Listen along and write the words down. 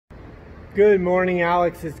Good morning,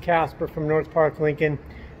 Alex. It's Casper from North Park, Lincoln.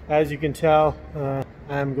 As you can tell,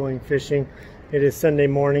 I'm going fishing. It is Sunday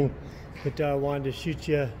morning, but I wanted to shoot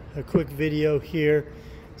you a quick video here.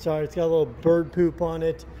 Sorry, it's got a little bird poop on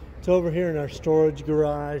it. It's over here in our storage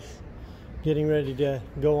garage, getting ready to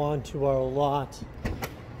go on to our lot.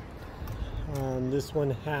 This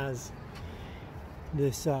one has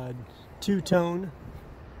this two-tone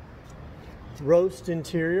roast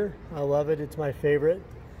interior. I love it. It's my favorite.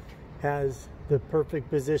 Has the perfect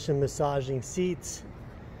position massaging seats.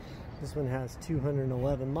 This one has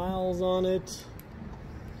 211 miles on it.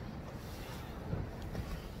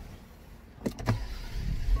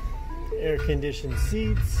 Air conditioned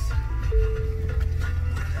seats.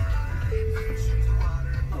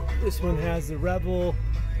 This one has the Rebel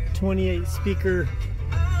 28 speaker.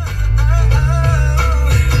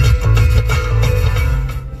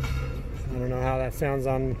 I don't know how that sounds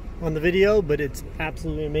on the video, but it's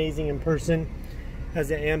absolutely amazing in person. Has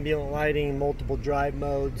the ambient lighting, multiple drive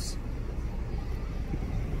modes.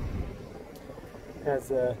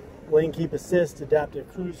 Has a lane keep assist,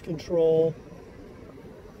 adaptive cruise control.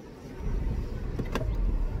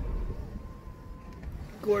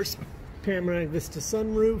 Of course, panoramic vista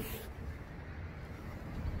sunroof.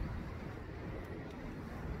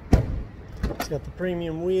 It's got the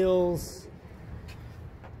premium wheels.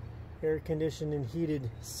 Air conditioned and heated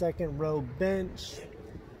second row bench.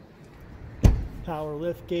 Power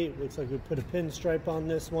lift gate. Looks like we put a pinstripe on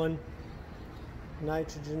this one.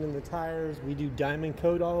 Nitrogen in the tires. We do diamond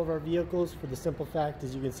coat all of our vehicles for the simple fact,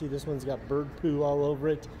 as you can see, this one's got bird poo all over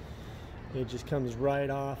it. It just comes right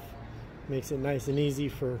off. Makes it nice and easy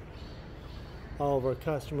for all of our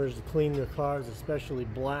customers to clean their cars, especially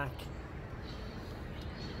black.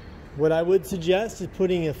 What I would suggest is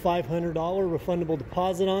putting a $500 refundable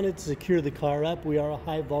deposit on it to secure the car up. We are a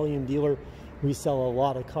high volume dealer. We sell a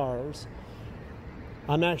lot of cars.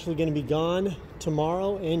 I'm actually going to be gone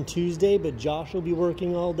tomorrow and Tuesday, but Josh will be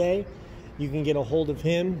working all day. You can get a hold of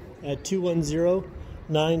him at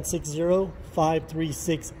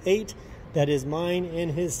 210-960-5368. That is mine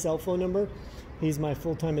and his cell phone number. He's my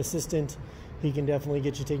full-time assistant. He can definitely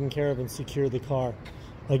get you taken care of and secure the car.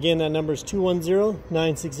 Again, that number is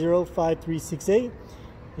 210-960-5368.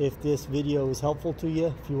 If this video is helpful to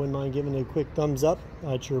you, if you wouldn't mind giving it a quick thumbs up,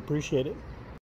 I'd sure appreciate it.